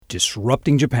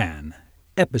Disrupting Japan,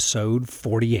 Episode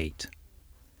 48.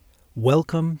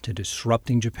 Welcome to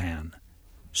Disrupting Japan,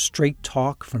 straight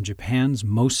talk from Japan's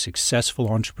most successful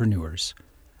entrepreneurs.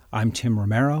 I'm Tim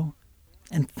Romero,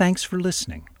 and thanks for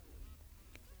listening.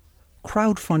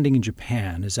 Crowdfunding in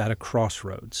Japan is at a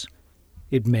crossroads.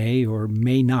 It may or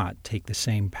may not take the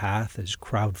same path as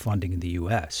crowdfunding in the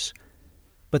U.S.,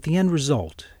 but the end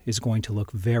result is going to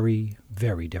look very,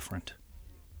 very different.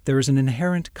 There is an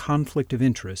inherent conflict of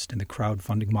interest in the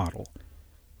crowdfunding model,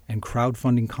 and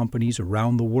crowdfunding companies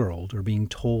around the world are being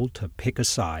told to pick a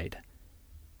side.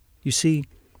 You see,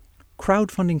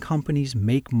 crowdfunding companies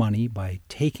make money by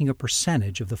taking a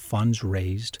percentage of the funds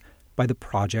raised by the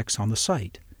projects on the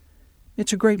site.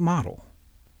 It's a great model.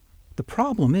 The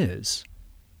problem is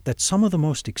that some of the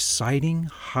most exciting,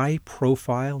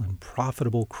 high-profile, and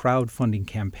profitable crowdfunding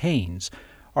campaigns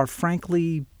are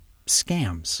frankly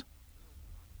scams.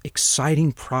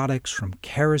 Exciting products from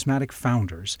charismatic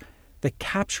founders that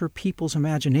capture people's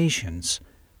imaginations,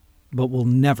 but will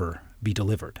never be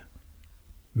delivered.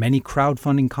 Many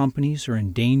crowdfunding companies are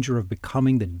in danger of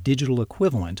becoming the digital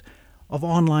equivalent of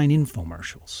online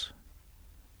infomercials.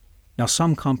 Now,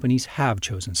 some companies have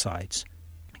chosen sides.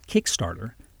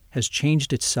 Kickstarter has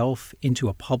changed itself into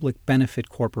a public benefit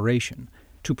corporation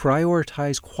to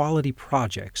prioritize quality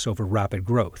projects over rapid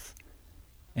growth.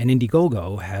 And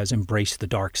Indiegogo has embraced the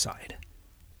dark side,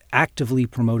 actively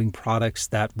promoting products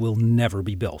that will never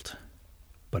be built,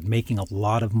 but making a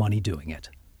lot of money doing it.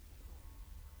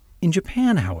 In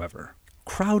Japan, however,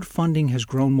 crowdfunding has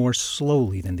grown more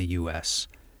slowly than the U.S.,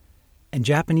 and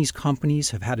Japanese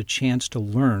companies have had a chance to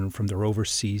learn from their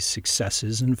overseas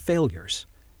successes and failures.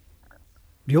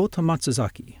 Ryota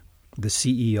Matsuzaki, the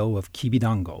CEO of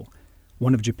Kibidango,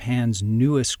 one of Japan's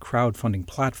newest crowdfunding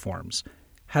platforms,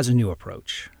 has a new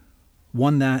approach,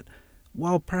 one that,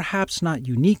 while perhaps not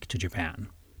unique to Japan,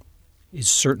 is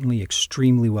certainly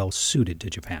extremely well suited to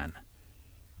Japan.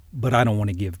 But I don't want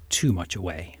to give too much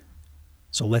away,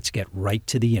 so let's get right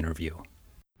to the interview.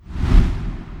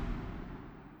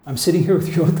 I'm sitting here with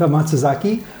Ryota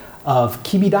Matsuzaki of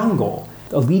Kibidango,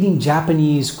 a leading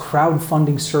Japanese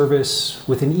crowdfunding service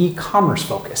with an e-commerce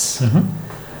focus.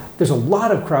 There's a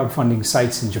lot of crowdfunding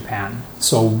sites in Japan,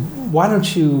 so why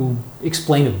don't you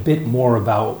explain a bit more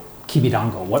about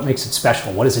Kibidango? What makes it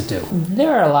special? What does it do?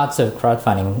 There are lots of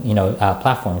crowdfunding,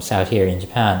 platforms out here in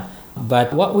Japan,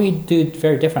 but what we do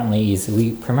very differently is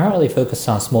we primarily focus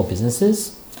on small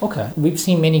businesses. Okay. We've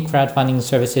seen many crowdfunding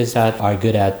services that are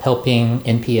good at helping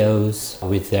NPOs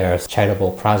with their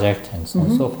charitable project and so on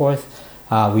and so forth.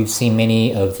 We've seen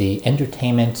many of the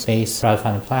entertainment-based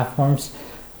crowdfunding platforms,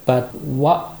 but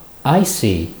what I've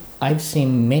seen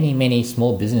many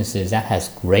small businesses that has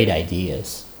great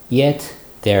ideas, yet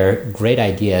their great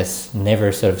ideas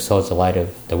never sort of saw the light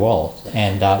of the world,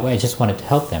 and I just wanted to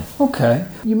help them. Okay.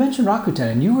 You mentioned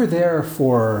Rakuten, and you were there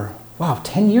for,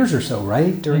 10 years or so,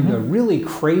 right? During the really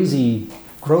crazy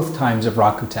growth times of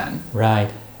Rakuten.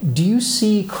 Right. Do you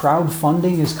see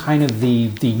crowdfunding as kind of the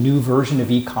new version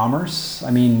of e-commerce? I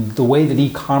mean, the way that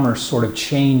e-commerce sort of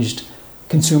changed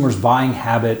consumers' buying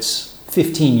habits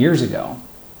 15 years ago.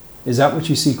 Is that what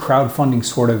you see crowdfunding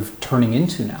sort of turning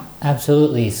into now?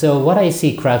 Absolutely. So what I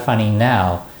see crowdfunding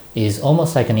now is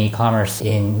almost like an e-commerce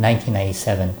in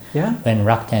 1997 when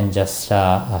Rakuten just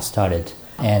started.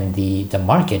 And the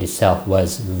market itself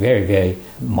was very, very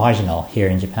marginal here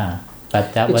in Japan.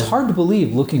 But it's hard to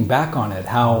believe, looking back on it,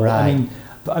 how, right.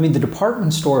 I mean, the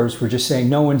department stores were just saying,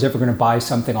 no one's ever going to buy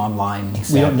something online.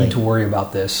 Exactly. We don't need to worry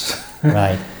about this.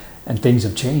 Right. And things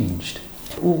have changed.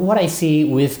 What I see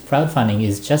with crowdfunding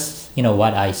is just,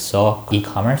 what I saw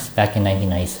e-commerce back in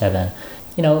 1997.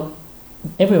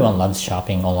 Everyone loves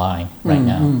shopping online right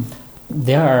now.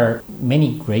 There are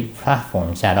many great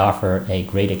platforms that offer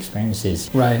great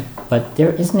experiences. Right. But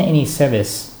there isn't any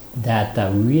service that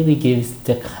really gives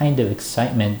the kind of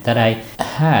excitement that I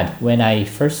had when I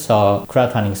first saw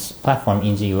crowdfunding platform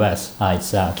in the US.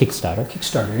 It's Kickstarter.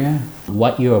 Kickstarter, yeah.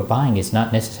 What you're buying is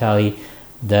not necessarily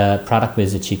the product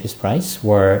with the cheapest price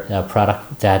or a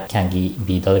product that can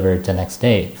be delivered the next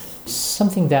day.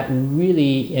 Something that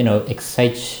really,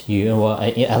 excites you. Well,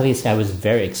 at least I was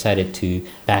very excited to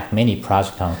back many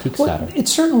projects on Kickstarter. Well,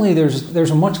 it's certainly,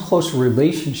 there's a much closer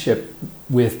relationship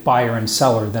with buyer and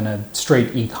seller than a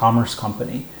straight e-commerce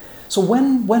company. So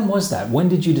when was that? When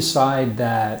did you decide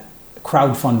that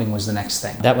crowdfunding was the next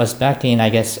thing? That was back in,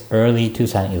 early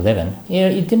 2011.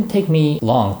 It didn't take me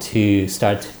long to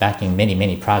start backing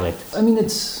many projects. I mean,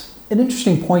 it's an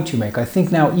interesting point you make. I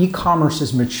think now e-commerce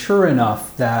is mature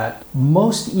enough that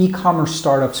most e-commerce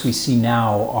startups we see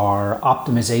now are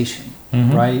optimization,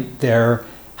 right? They're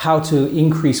how to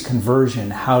increase conversion,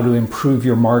 how to improve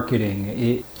your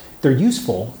marketing. They're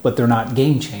useful, but they're not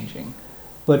game-changing.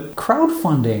 But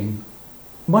crowdfunding,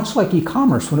 much like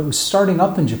e-commerce, when it was starting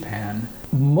up in Japan,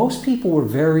 most people were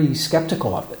very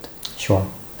skeptical of it. Sure.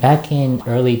 Back in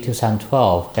early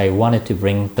 2012, I wanted to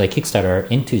bring the Kickstarter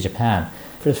into Japan.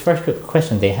 The first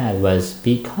question they had was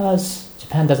because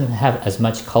Japan doesn't have as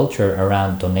much culture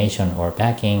around donation or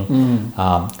backing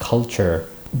culture,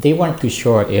 they weren't too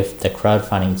sure if the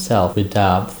crowdfunding itself would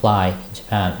fly in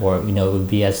Japan or would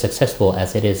be as successful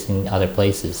as it is in other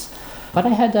places. But I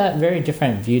had a very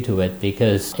different view to it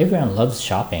because everyone loves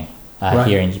shopping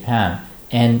here in Japan.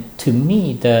 And to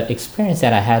me, the experience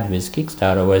that I had with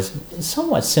Kickstarter was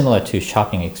somewhat similar to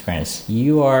shopping experience.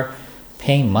 You are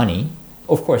paying money.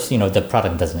 Of course, the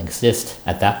product doesn't exist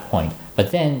at that point.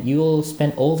 But then you'll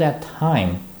spend all that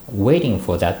time waiting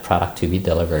for that product to be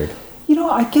delivered.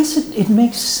 I guess it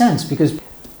makes sense because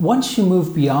once you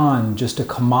move beyond just a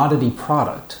commodity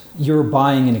product, you're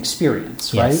buying an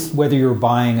experience, right? Yes. Whether you're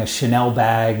buying a Chanel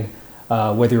bag,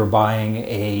 whether you're buying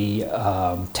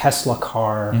a Tesla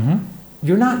car,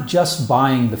 you're not just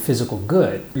buying the physical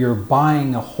good. You're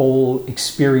buying a whole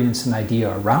experience and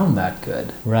idea around that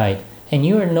good. Right. And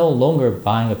you are no longer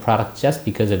buying a product just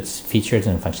because of its features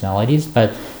and functionalities,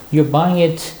 but you're buying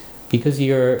it because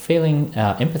you're feeling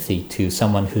empathy to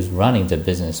someone who's running the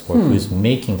business or who's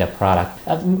making the product.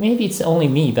 Maybe it's only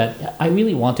me, but I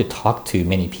really want to talk to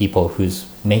many people who's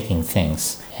making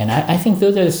things. And I think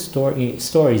those are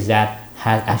stories that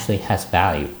actually has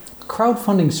value.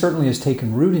 Crowdfunding certainly has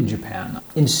taken root in Japan.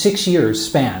 In 6 years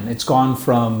span, it's gone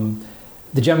from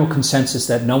the general consensus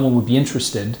that no one would be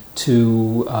interested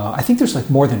to, I think there's like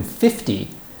more than 50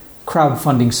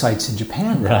 crowdfunding sites in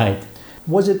Japan now. Right.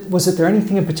 Was it there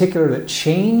anything in particular that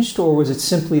changed, or was it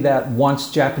simply that once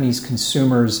Japanese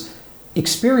consumers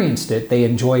experienced it, they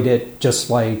enjoyed it just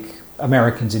like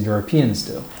Americans and Europeans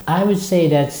do? I would say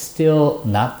that's still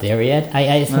not there yet.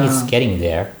 I think it's getting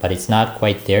there, but it's not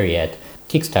quite there yet.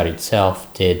 Kickstarter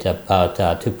itself did about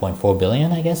 2.4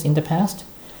 billion, I guess, in the past.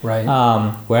 Right.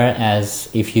 Whereas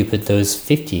if you put those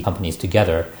 50 companies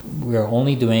together, we're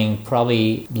only doing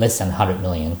probably less than 100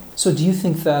 million. So do you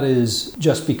think that is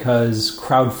just because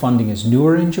crowdfunding is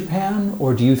newer in Japan,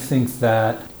 or do you think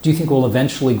it will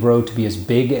eventually grow to be as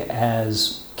big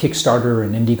as Kickstarter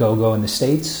and Indiegogo in the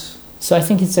States? So I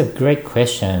think it's a great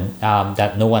question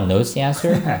that no one knows the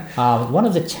answer. One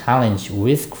of the challenge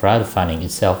with crowdfunding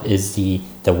itself is the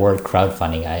word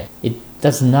crowdfunding. It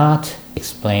does not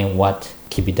explain what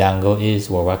Kibidango is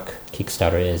or what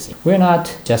Kickstarter is. We're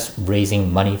not just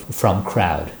raising money from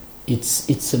crowd.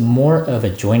 It's more of a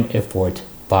joint effort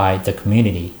by the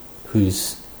community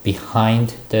who's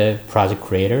behind the project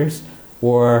creators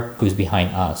or who's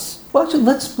behind us. Well, actually,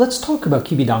 let's talk about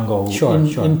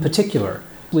Kibidango in particular.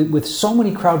 With so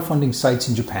many crowdfunding sites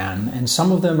in Japan, and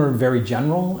some of them are very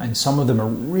general, and some of them are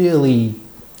really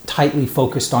tightly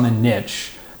focused on a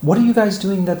niche. What are you guys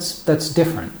doing that's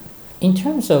different? In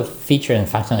terms of feature and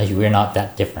functionality, we're not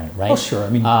that different, right? Oh, sure. I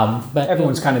mean, but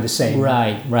everyone's kind of the same.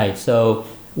 Right. So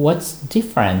what's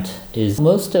different is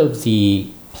most of the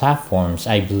platforms,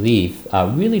 I believe,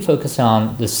 really focus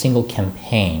on the single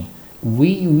campaign.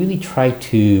 We really try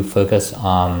to focus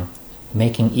on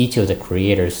making each of the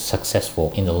creators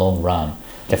successful in the long run.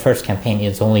 The first campaign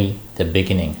is only the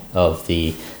beginning of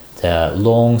the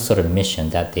long sort of mission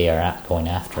that they are going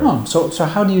after. So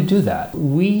how do you do that?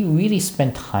 We really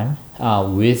spend time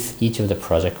with each of the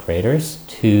project creators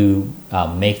to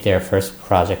make their first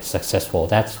project successful.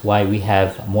 That's why we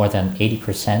have more than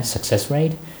 80% success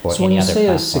rate for so any when you other say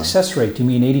platform. A success rate, do you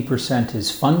mean 80% is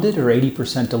funded or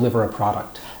 80% deliver a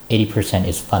product? 80%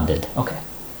 is funded. Okay.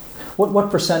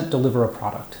 What percent deliver a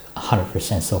product?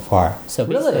 100% so far. So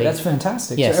really, that's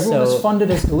fantastic. Yes, so everyone is funded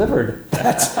as delivered.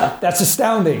 That's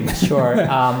astounding. Sure.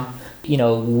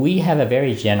 We have a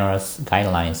very generous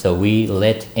guideline, so we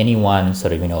let anyone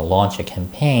sort of launch a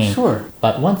campaign. Sure.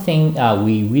 But one thing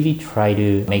we really try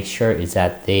to make sure is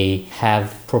that they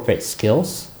have appropriate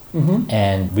skills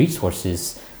and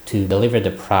resources to deliver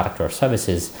the product or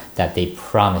services that they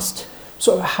promised.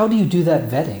 So how do you do that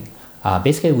vetting?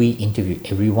 Basically, we interview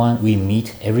everyone, we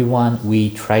meet everyone, we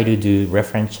try to do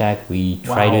reference check, we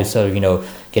try to sort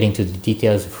of, get into the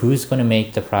details of who's going to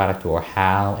make the product or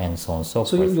how and so on and so forth.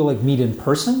 So you'll like meet in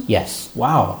person? Yes.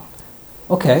 Wow.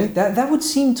 Okay, that would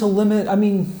seem to limit,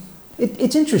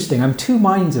 it's interesting. I'm two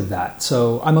minds of that.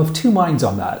 So I'm of two minds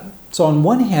on that. So on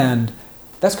one hand,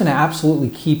 that's going to absolutely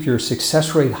keep your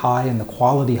success rate high and the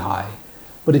quality high.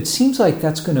 But it seems like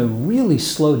that's going to really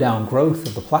slow down growth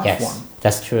of the platform. Yes,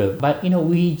 that's true. But,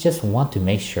 we just want to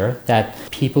make sure that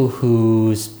people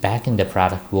who's backing the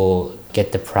product will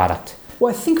get the product.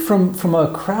 Well, I think from a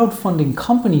crowdfunding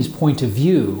company's point of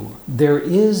view, there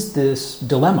is this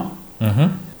dilemma.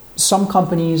 Mm-hmm. Some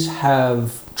companies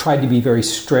have tried to be very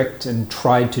strict and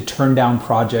tried to turn down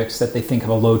projects that they think have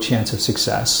a low chance of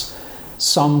success.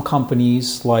 Some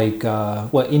companies, like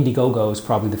Indiegogo is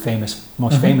probably the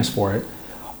most famous for it,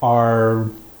 are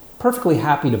perfectly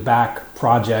happy to back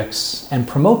projects and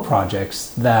promote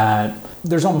projects that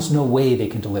there's almost no way they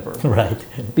can deliver. Right.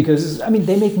 Because,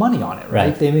 they make money on it,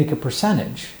 right? They make a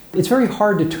percentage. It's very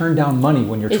hard to turn down money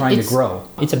when you're trying to grow.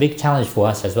 It's a big challenge for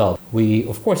us as well. We,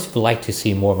 of course, would like to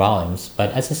see more volumes, but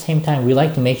at the same time, we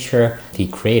like to make sure the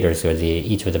creators or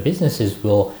each of the businesses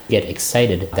will get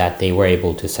excited that they were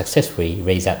able to successfully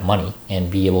raise that money and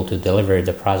be able to deliver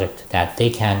the project that they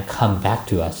can come back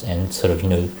to us and sort of,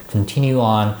 continue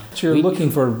on. So you're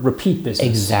looking for repeat business.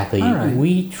 Exactly. All right.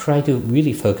 We try to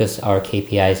really focus our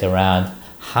KPIs around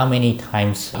how many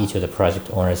times each of the project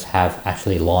owners have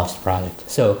actually launched the project.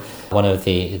 So one of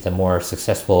the more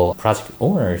successful project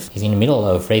owners is in the middle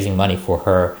of raising money for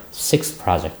her 6th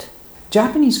project.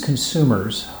 Japanese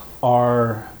consumers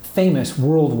are famous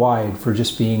worldwide for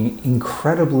just being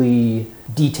incredibly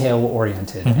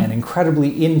detail-oriented and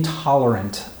incredibly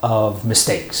intolerant of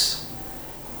mistakes.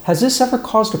 Has this ever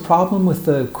caused a problem with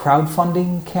the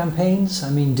crowdfunding campaigns?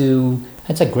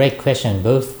 That's a great question,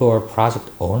 both for project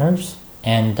owners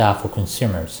and for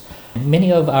consumers.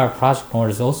 Many of our project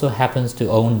owners also happens to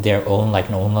own their own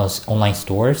online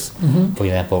stores, for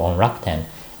example, on Rakuten.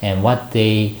 And what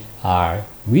they are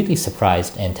really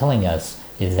surprised and telling us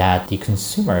is that the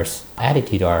consumers'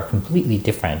 attitude are completely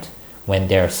different when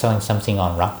they're selling something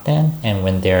on Rakuten and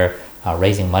when they're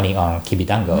raising money on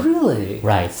Kibidango. Really?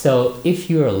 Right. So if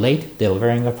you're late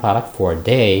delivering a product for a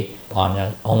day on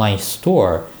an online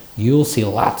store, you'll see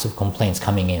lots of complaints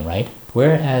coming in, right?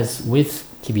 Whereas with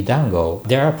Kibidango,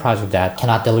 there are projects that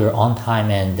cannot deliver on time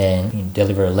and then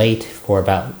deliver late for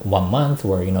about 1 month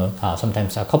or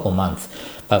sometimes a couple months.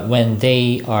 But when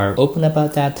they are open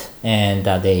about that and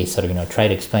they sort of try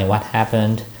to explain what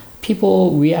happened,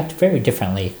 people react very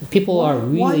differently. People are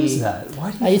really. Why is that?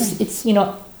 Why do you think? It's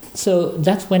So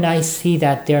that's when I see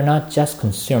that they're not just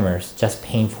consumers just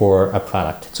paying for a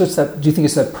product. So do you think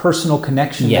it's that personal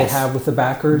connection they have with the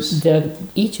backers?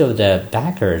 Each of the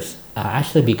backers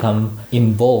actually become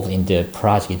involved in the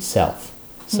project itself.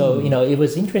 So, it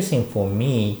was interesting for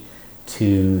me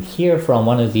to hear from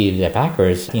one of the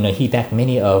backers. He backed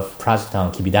many of projects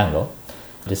on Kibidango.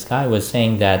 This guy was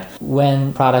saying that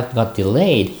when product got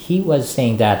delayed, he was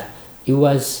saying that it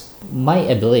was my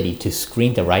ability to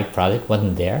screen the right product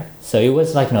wasn't there. So it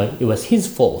was it was his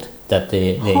fault that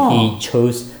he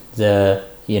chose the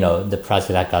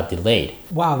project that got delayed.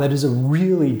 Wow, that is a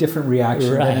really different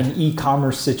reaction than an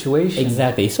e-commerce situation.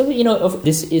 Exactly. So,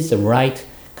 this is the right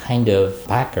kind of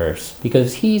backers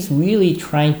because he's really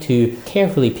trying to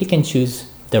carefully pick and choose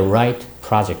the right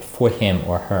project for him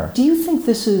or her. Do you think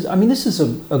this is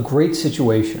a great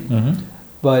situation,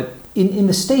 but in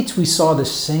the States we saw the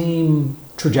same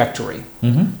trajectory.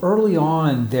 Early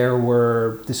on, there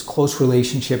were this close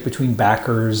relationship between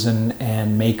backers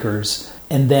and makers.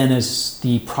 And then as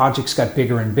the projects got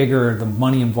bigger and bigger, the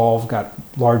money involved got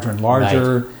larger and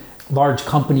larger. Right. Large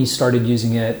companies started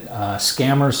using it.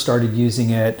 Scammers started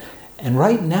using it. And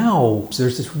right now,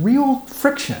 there's this real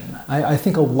friction. I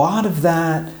think a lot of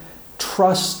that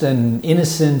trust and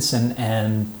innocence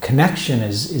and connection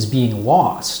is being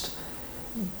lost.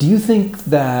 Do you think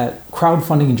that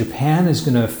crowdfunding in Japan is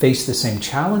going to face the same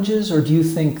challenges, or do you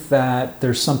think that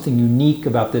there's something unique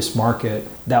about this market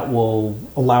that will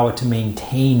allow it to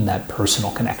maintain that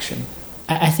personal connection?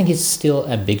 I think it's still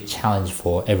a big challenge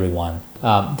for everyone.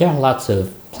 There are lots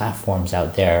of platforms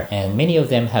out there, and many of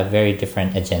them have very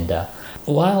different agenda.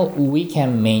 While we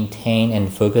can maintain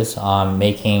and focus on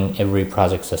making every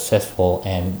project successful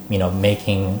and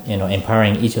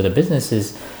empowering each of the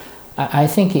businesses, I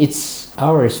think it's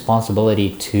our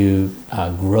responsibility to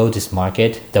grow this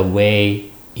market the way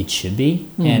it should be.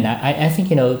 And I think,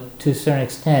 to a certain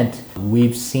extent,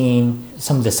 we've seen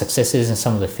some of the successes and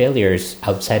some of the failures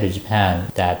outside of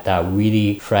Japan that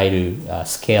really try to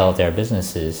scale their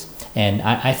businesses. And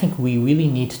I think we really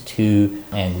need to,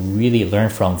 and really learn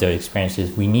from their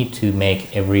experiences, we need to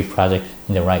make every project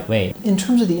in the right way. In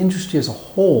terms of the industry as a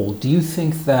whole, do you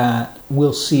think that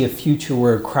we'll see a future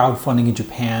where crowdfunding in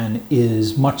Japan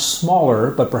is much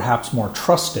smaller, but perhaps more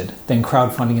trusted than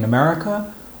crowdfunding in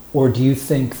America? Or do you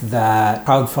think that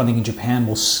crowdfunding in Japan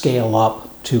will scale up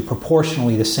to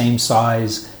proportionally the same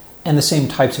size and the same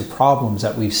types of problems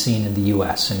that we've seen in the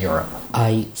US and Europe?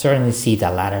 I certainly see the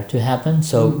latter to happen.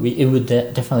 So it would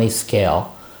definitely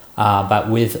scale. but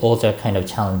with all the kind of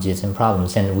challenges and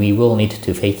problems, and we will need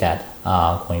to face that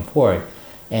going forward.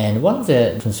 And one of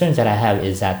the concerns that I have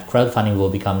is that crowdfunding will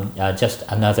become just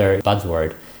another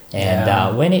buzzword.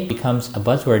 And when it becomes a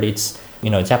buzzword, it's,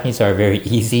 Japanese are very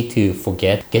easy to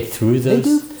get through those. They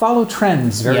do follow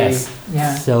trends very. Yes.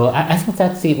 Yeah. So I think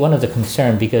that's one of the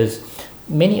concerns, because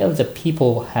many of the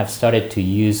people have started to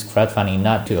use crowdfunding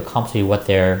not to accomplish what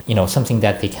they're, something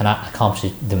that they cannot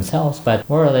accomplish themselves, but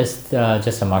more or less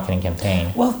just a marketing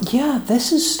campaign. Well, yeah,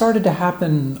 this has started to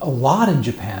happen a lot in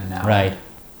Japan now. Right.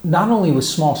 Not only with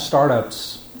small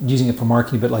startups using it for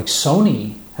marketing, but like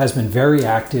Sony has been very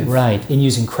active in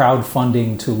using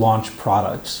crowdfunding to launch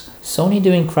products. Sony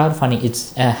doing crowdfunding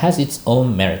has its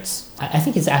own merits. I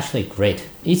think it's actually great.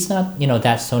 It's not,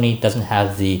 that Sony doesn't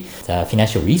have the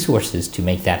financial resources to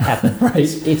make that happen. Right.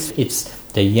 It's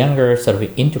the younger sort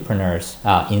of entrepreneurs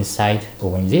inside the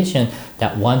organization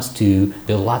that wants to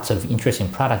build lots of interesting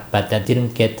product, but that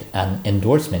didn't get an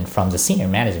endorsement from the senior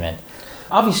management.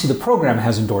 Obviously, the program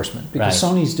has endorsement because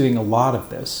Sony's doing a lot of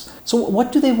this. So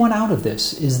what do they want out of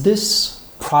this? Is this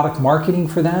product marketing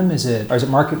for them? Or is it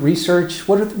market research?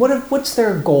 What's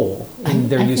their goal in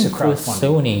their use of crowdfunding? For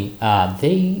Sony,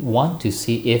 they want to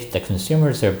see if the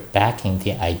consumers are backing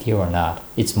the idea or not.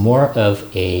 It's more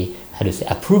of a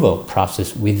approval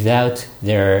process without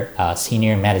their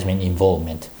senior management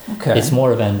involvement. Okay. It's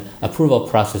more of an approval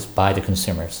process by the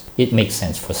consumers. It makes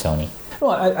sense for Sony.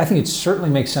 Well, I think it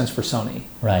certainly makes sense for Sony.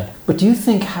 Right. But do you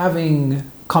think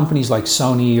having companies like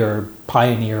Sony or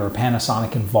Pioneer or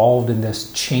Panasonic involved in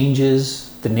this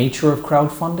changes the nature of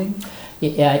crowdfunding?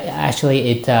 Yeah, actually,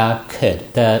 it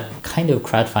could. The kind of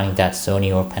crowdfunding that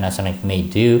Sony or Panasonic may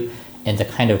do and the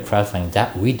kind of crowdfunding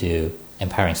that we do,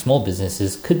 empowering small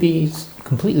businesses, could be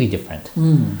completely different.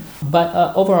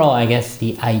 But overall, I guess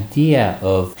the idea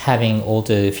of having all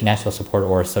the financial support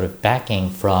or sort of backing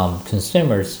from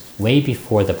consumers way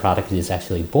before the product is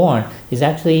actually born is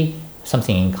actually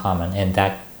something in common, and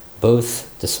that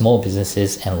both the small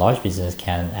businesses and large business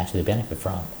can actually benefit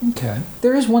from. Okay.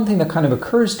 There is one thing that kind of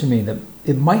occurs to me that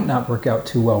it might not work out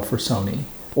too well for Sony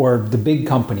or the big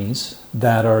companies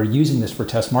that are using this for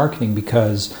test marketing,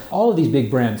 because all of these big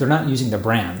brands, they're not using their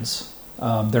brands.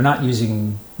 They're not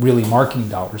using really marketing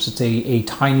dollars. It's a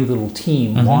tiny little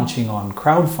team launching on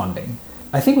crowdfunding.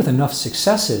 I think with enough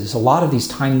successes, a lot of these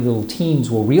tiny little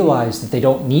teams will realize that they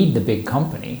don't need the big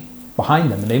company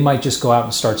behind them, and they might just go out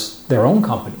and start their own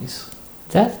companies.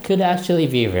 That could actually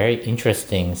be a very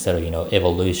interesting sort of,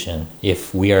 evolution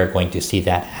if we are going to see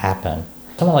that happen.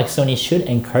 Someone like Sony should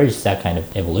encourage that kind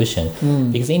of evolution,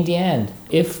 because in the end,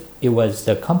 if it was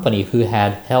the company who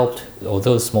had helped all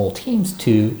those small teams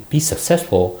to be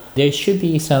successful, there should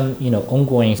be some,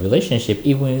 ongoing relationship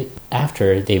even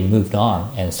after they moved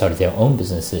on and started their own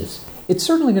businesses. It's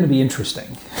certainly going to be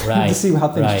interesting to see how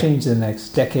things change in the next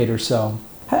decade or so.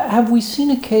 Have we seen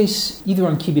a case either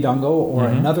on Kibidango or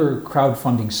another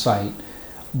crowdfunding site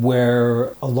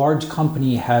where a large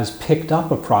company has picked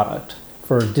up a product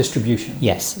for distribution?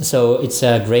 Yes, so it's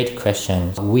a great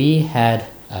question. We had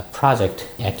a project,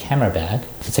 a camera bag.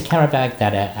 It's a camera bag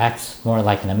that acts more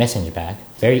like a messenger bag.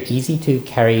 Very easy to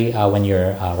carry when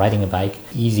you're riding a bike,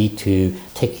 easy to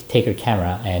take your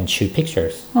camera and shoot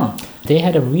pictures. They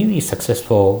had a really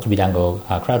successful Kibidango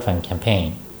crowdfunding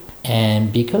campaign.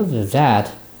 And because of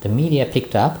that, the media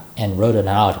picked up and wrote an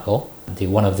article.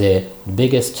 One of the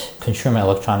biggest consumer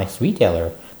electronics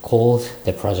retailer called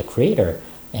the project creator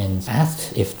and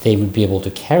asked if they would be able to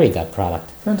carry that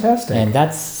product. Fantastic. And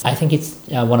I think it's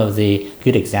one of the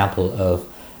good example of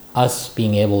us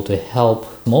being able to help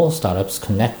small startups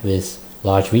connect with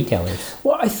large retailers.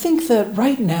 Well, I think that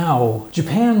right now,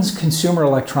 Japan's consumer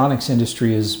electronics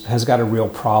industry has got a real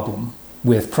problem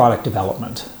with product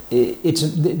development.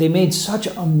 They made such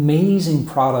amazing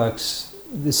products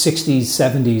the 60s,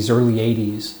 70s, early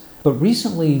 80s, but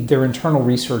recently their internal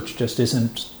research just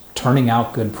isn't turning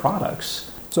out good products.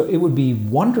 So it would be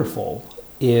wonderful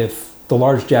if the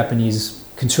large Japanese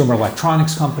consumer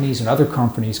electronics companies and other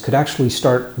companies could actually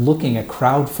start looking at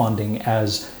crowdfunding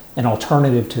as an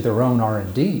alternative to their own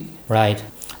R&D. Right.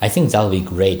 I think that would be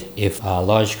great if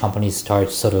large companies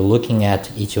start sort of looking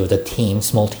at each of the teams,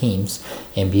 small teams,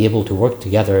 and be able to work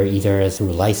together either as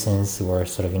through license or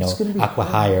sort of,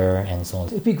 acqui-hire and so on.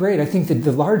 It'd be great. I think that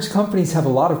the large companies have a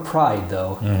lot of pride,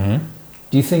 though.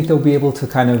 Do you think they'll be able to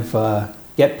kind of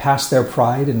get past their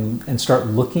pride and start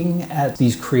looking at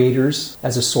these creators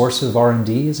as a source of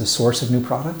R&D, as a source of new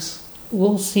products?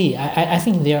 We'll see. I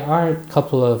think there are a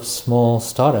couple of small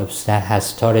startups that has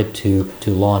started to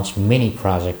launch mini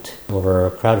projects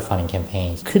over crowdfunding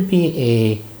campaigns. Could be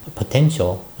a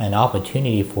potential, an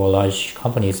opportunity for large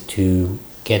companies to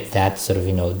get that sort of,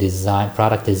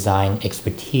 product design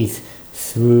expertise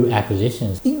through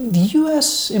acquisitions. The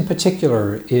U.S. in particular,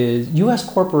 U.S.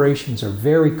 corporations are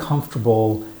very comfortable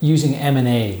using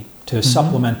M&A to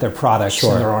supplement their products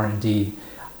and their R&D.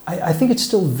 I think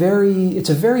it's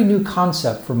a very new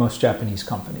concept for most Japanese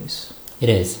companies. It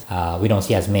is. We don't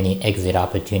see as many exit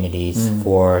opportunities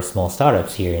for small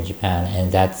startups here in Japan,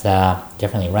 and that's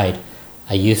definitely right.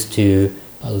 I used to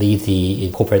lead the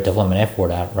corporate development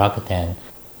effort at Rakuten,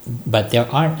 but there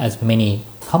aren't as many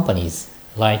companies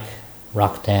like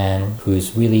Rakuten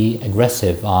who's really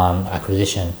aggressive on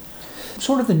acquisition.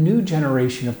 Sort of the new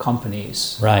generation of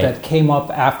companies that came up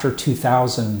after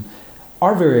 2000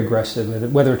 are very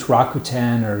aggressive, whether it's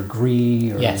Rakuten or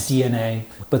Gree or DNA,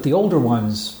 but the older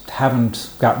ones haven't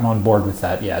gotten on board with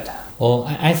that yet. Well,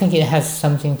 I think it has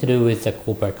something to do with the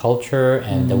corporate culture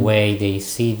and the way they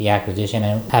see the acquisition,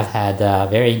 and have had a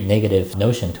very negative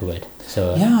notion to it.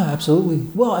 So yeah, absolutely.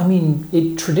 Well, I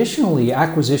mean, traditionally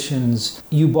acquisitions,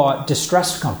 you bought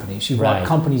distressed companies. You bought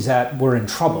companies that were in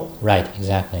trouble. Right,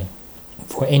 exactly.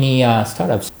 For any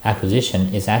startups, acquisition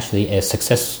is actually a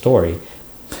success story.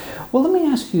 Well, let me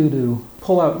ask you to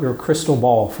pull out your crystal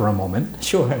ball for a moment.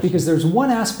 Sure. Because there's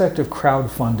one aspect of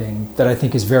crowdfunding that I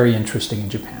think is very interesting in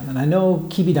Japan. And I know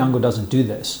Kibidango doesn't do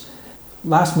this.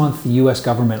 Last month, the U.S.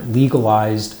 government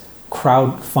legalized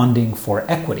crowdfunding for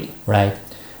equity. Right.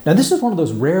 Now, this is one of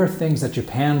those rare things that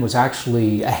Japan was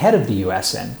actually ahead of the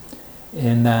U.S.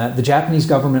 in. The Japanese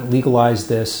government legalized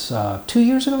this 2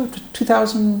 years ago,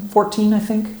 2014, I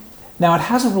think. Now, it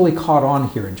hasn't really caught on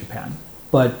here in Japan,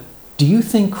 but do you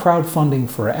think crowdfunding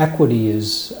for equity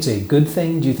is a good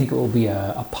thing? Do you think it will be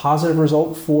a positive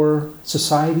result for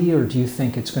society, or do you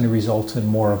think it's going to result in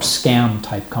more of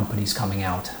scam-type companies coming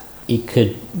out? It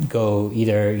could go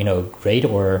either, great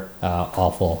or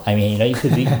awful. I mean, it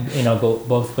could be, go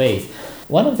both ways.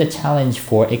 One of the challenge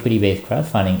for equity-based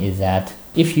crowdfunding is that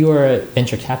if you're a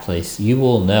venture capitalist, you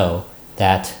will know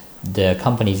that the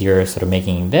companies you're sort of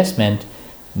making investment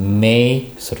may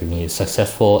sort of be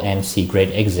successful and see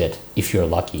great exit if you're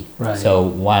lucky. Right. So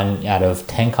 1 out of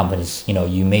 10 companies,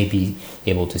 you may be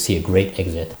able to see a great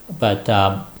exit. But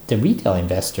the retail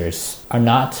investors are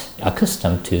not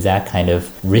accustomed to that kind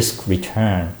of risk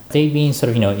return. They've been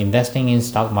sort of, investing in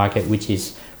stock market, which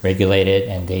is regulated,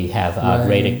 and they have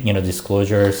great,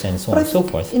 disclosures and so on and so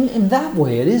forth. In that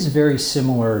way, it is very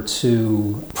similar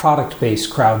to product-based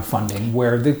crowdfunding,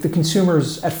 where the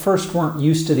consumers at first weren't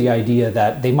used to the idea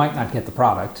that they might not get the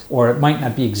product, or it might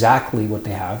not be exactly what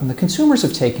they have, and the consumers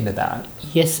have taken to that.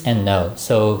 Yes and no.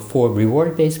 So for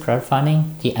reward-based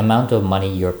crowdfunding, the amount of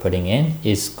money you're putting in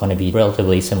is going to be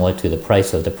relatively similar to the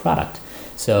price of the product.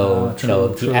 So,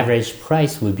 the average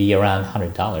price would be around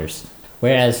 $100.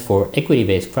 Whereas for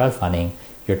equity-based crowdfunding,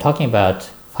 you're talking about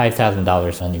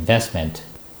 $5,000 on investment.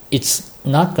 It's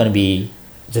not going to be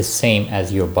the same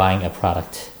as you're buying a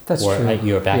product. That's or true.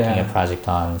 You're backing a project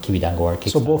on Kibidango or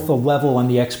Kickstarter. So both the level and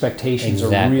the expectations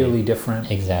are really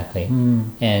different. Exactly.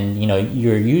 And,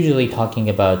 you're usually talking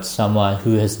about someone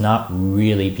who has not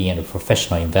really been a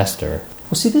professional investor.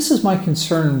 Well, see, this is my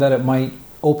concern, that it might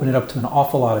open it up to an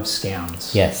awful lot of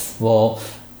scams. Yes. Well,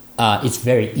 it's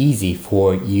very easy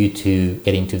for you to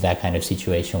get into that kind of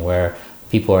situation where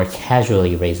people are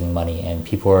casually raising money and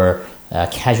people are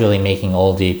casually making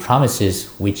all the promises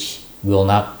which will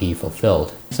not be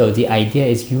fulfilled. So the idea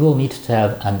is you will need to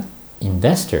have an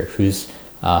investor who's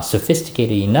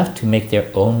sophisticated enough to make their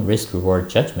own risk-reward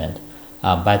judgment.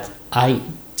 But I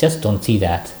just don't see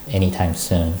that anytime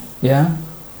soon. Yeah?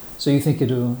 So you think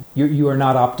you are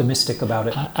not optimistic about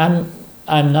it?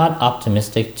 I'm not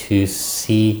optimistic to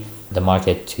see the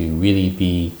market to really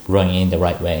be growing in the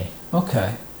right way.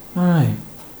 Okay. All right.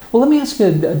 Well, let me ask you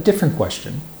a different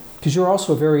question, because you're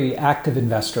also a very active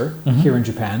investor here in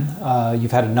Japan.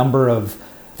 You've had a number of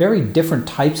very different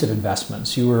types of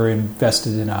investments. You were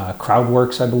invested in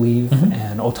Crowdworks, I believe,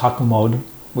 and Otaku Mode,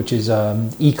 which is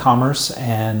e-commerce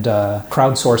and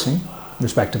crowdsourcing,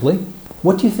 respectively.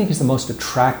 What do you think is the most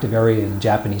attractive area in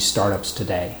Japanese startups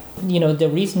today? The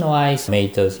reason why I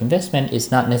made those investments is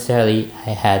not necessarily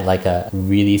I had like a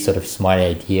really sort of smart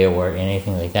idea or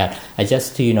anything like that. I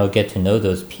just to, get to know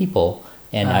those people,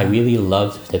 and I really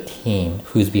loved the team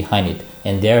who's behind it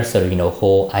and their sort of,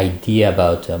 whole idea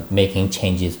about making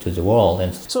changes to the world.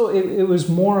 And so it was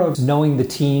more of knowing the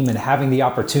team and having the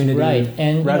opportunity,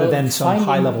 and rather than some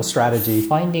high-level strategy.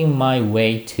 Finding my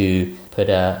way to put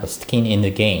a skin in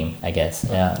the game, I guess.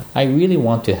 I really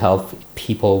want to help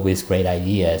people with great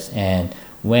ideas, and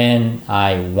when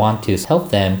I want to help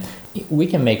them, we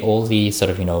can make all these sort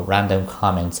of, random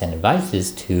comments and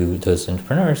advices to those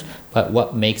entrepreneurs, but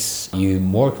what makes you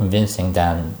more convincing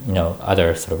than,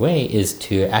 other sort of way is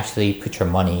to actually put your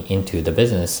money into the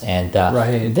business and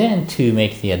then to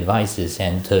make the advices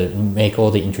and to make all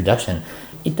the introduction.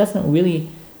 It doesn't really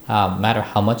matter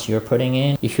how much you're putting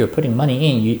in. If you're putting money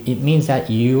in, it means that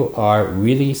you are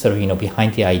really sort of,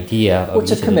 behind the idea of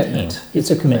it's a commitment.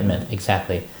 It's a commitment,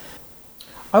 exactly.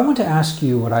 I want to ask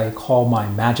you what I call my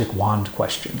magic wand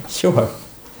question. Sure.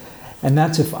 And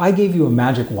that's, if I gave you a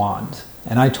magic wand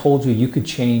and I told you could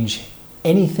change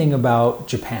anything about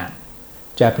Japan,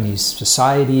 Japanese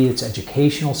society, its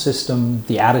educational system,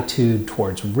 the attitude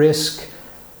towards risk,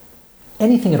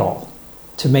 anything at all,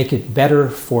 to make it better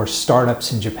for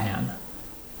startups in Japan,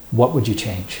 what would you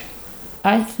change?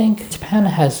 I think Japan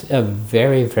has a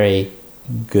very, very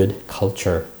good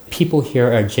culture. People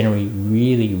here are generally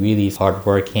really, really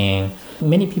hardworking.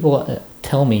 Many people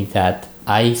tell me that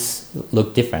I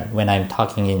look different when I'm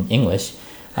talking in English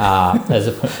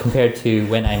compared to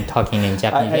when I'm talking in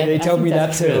Japanese. They tell me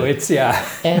that too. True. It's yeah.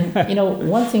 And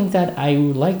one thing that I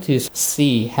would like to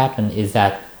see happen is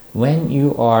that when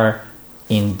you are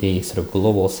in the sort of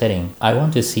global setting, I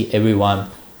want to see everyone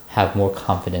have more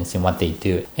confidence in what they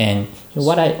do. And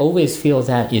what I always feel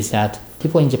that is that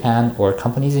people in Japan or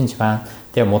companies in Japan,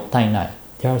 they're mottainai.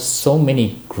 There are so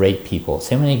many great people,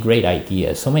 so many great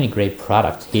ideas, so many great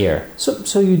products here.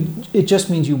 So it just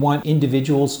means you want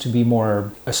individuals to be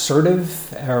more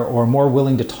assertive or more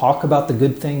willing to talk about the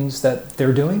good things that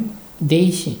they're doing?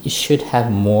 They should have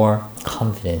more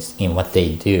confidence in what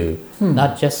they do,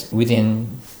 not just within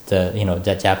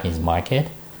the Japanese market,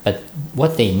 but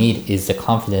what they need is the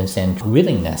confidence and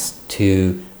willingness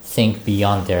to think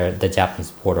beyond the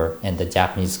Japanese border and the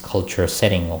Japanese culture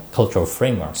setting or cultural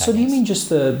framework. So do you mean just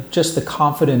the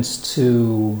confidence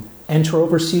to enter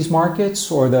overseas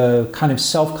markets, or the kind of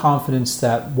self-confidence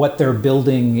that what they're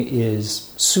building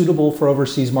is suitable for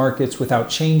overseas markets without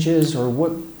changes, or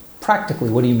what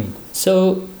do you mean?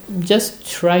 So just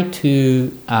try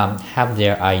to have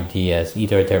their ideas,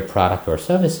 either their product or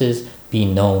services, be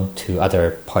known to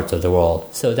other parts of the world.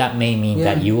 So that may mean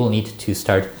that you will need to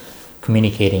start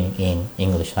communicating in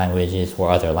English languages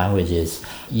or other languages.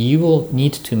 You will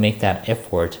need to make that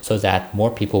effort so that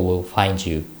more people will find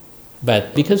you.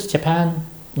 But because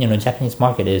Japanese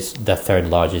market is the third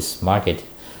largest market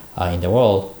in the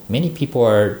world, many people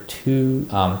are too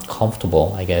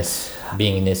comfortable, I guess,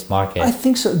 being in this market. I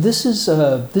think so. This is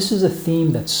a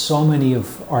theme that so many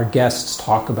of our guests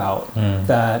talk about,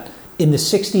 that in the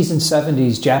 60s and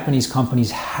 70s, Japanese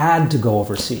companies had to go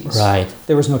overseas. Right.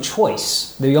 There was no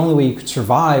choice. The only way you could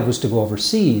survive was to go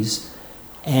overseas.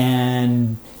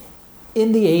 And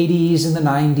in the 80s and the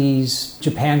 90s,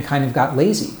 Japan kind of got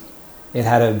lazy. It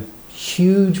had a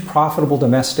huge profitable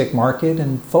domestic market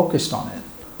and focused on it.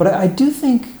 But I do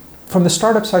think, from the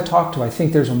startups I talk to, I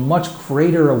think there's a much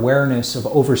greater awareness of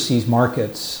overseas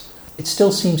markets. It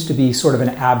still seems to be sort of an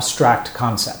abstract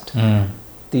concept.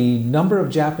 The number of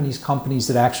Japanese companies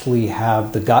that actually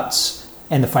have the guts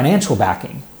and the financial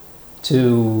backing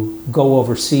to go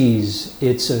overseas,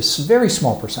 it's a very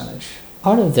small percentage.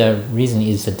 Part of the reason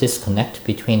is the disconnect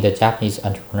between the Japanese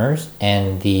entrepreneurs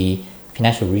and the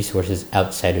financial resources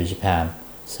outside of Japan.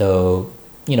 So,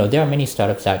 there are many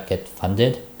startups that get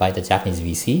funded by the Japanese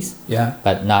VCs,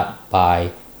 but not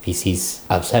by VCs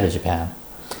outside of Japan.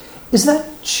 Is that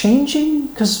changing?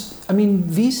 Because,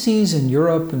 VCs in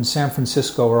Europe and San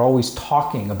Francisco are always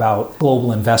talking about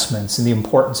global investments and the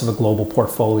importance of a global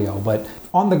portfolio. But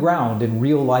on the ground, in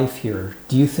real life here,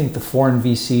 do you think the foreign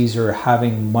VCs are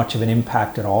having much of an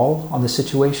impact at all on the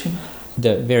situation?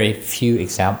 The very few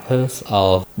examples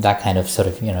of that kind of sort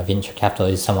of venture capital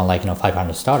is someone like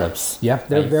 500 startups. Yeah,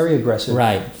 they're very aggressive.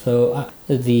 Right. So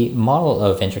the model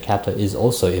of venture capital is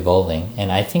also evolving,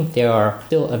 and I think there are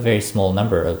still a very small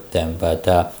number of them. But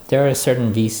there are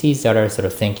certain VCs that are sort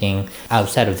of thinking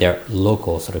outside of their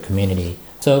local sort of community.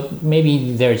 So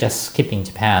maybe they're just skipping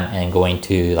Japan and going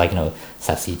to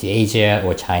Southeast Asia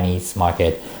or Chinese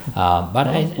market. But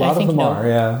I think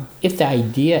if the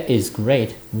idea is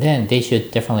great, then they should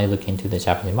definitely look into the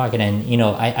Japanese market. And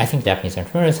I think Japanese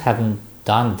entrepreneurs haven't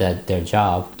done their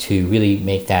job to really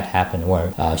make that happen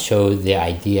or show their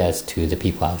ideas to the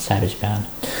people outside of Japan.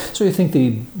 So you think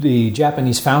the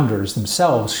Japanese founders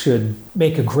themselves should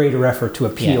make a greater effort to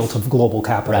appeal to global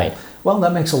capital? Right. Well,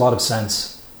 that makes a lot of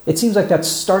sense. It seems like that's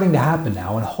starting to happen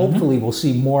now, and hopefully we'll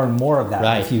see more and more of that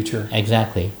in the future.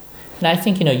 Exactly. And I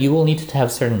think, you will need to have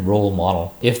a certain role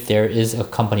model. If there is a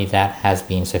company that has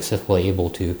been successfully able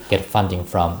to get funding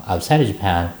from outside of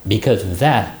Japan, because of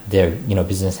that, their,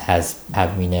 business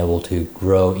have been able to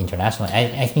grow internationally.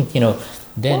 I think,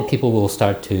 then people will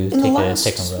start to take a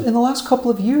second road. In the last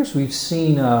couple of years, we've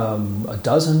seen a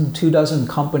dozen, 24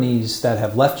 companies that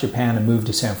have left Japan and moved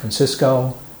to San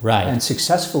Francisco. Right. And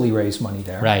successfully raised money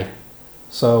there. Right.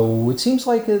 So it seems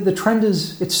like the trend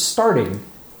it's starting.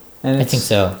 And I think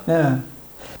so. Yeah.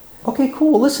 Okay,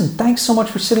 cool. Listen, thanks so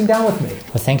much for sitting down with me.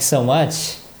 Well, thanks so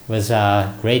much. It was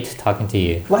great talking to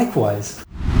you. Likewise.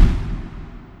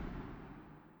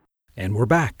 And we're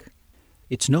back.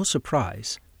 It's no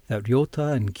surprise that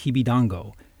Ryota and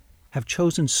Kibidango have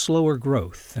chosen slower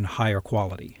growth and higher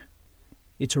quality.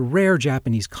 It's a rare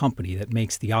Japanese company that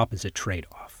makes the opposite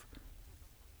trade-off.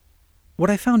 What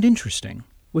I found interesting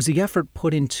was the effort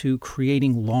put into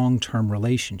creating long-term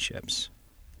relationships.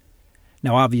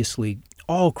 Now, obviously,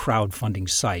 all crowdfunding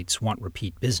sites want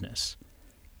repeat business,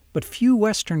 but few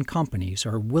Western companies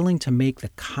are willing to make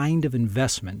the kind of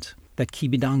investment that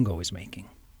Kibidango is making.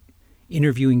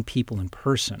 Interviewing people in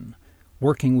person,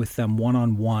 working with them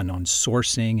one-on-one on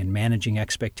sourcing and managing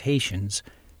expectations,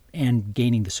 and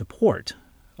gaining the support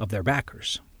of their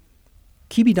backers.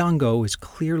 Kibidango is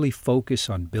clearly focused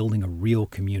on building a real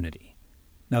community.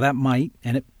 Now that might,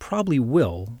 and it probably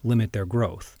will, limit their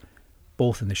growth,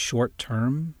 both in the short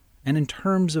term and in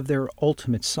terms of their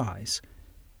ultimate size.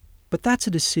 But that's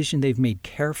a decision they've made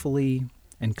carefully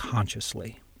and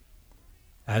consciously.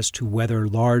 As to whether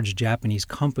large Japanese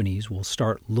companies will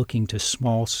start looking to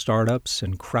small startups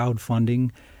and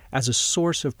crowdfunding as a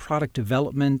source of product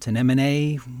development and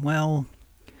M&A, well,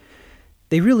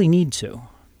 they really need to.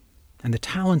 And the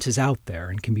talent is out there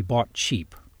and can be bought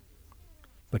cheap.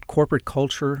 But corporate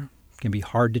culture can be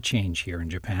hard to change here in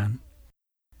Japan.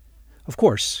 Of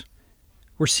course,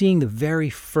 we're seeing the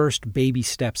very first baby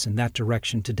steps in that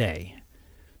direction today,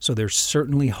 so there's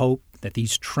certainly hope that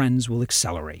these trends will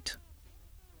accelerate.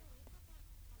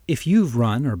 If you've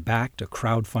run or backed a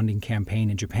crowdfunding campaign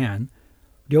in Japan,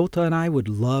 Ryota and I would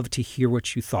love to hear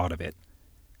what you thought of it.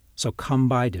 So come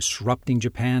by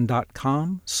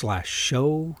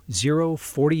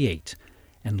disruptingjapan.com/show048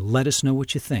 and let us know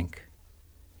what you think.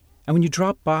 And when you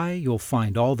drop by, you'll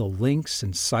find all the links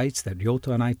and sites that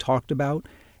Ryota and I talked about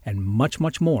and much,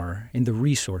 much more in the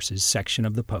resources section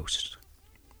of the post.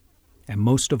 And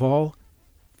most of all,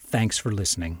 thanks for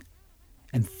listening.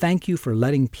 And thank you for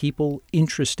letting people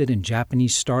interested in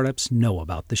Japanese startups know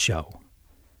about the show.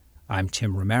 I'm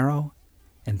Tim Romero,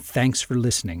 and thanks for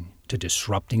listening to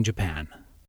Disrupting Japan.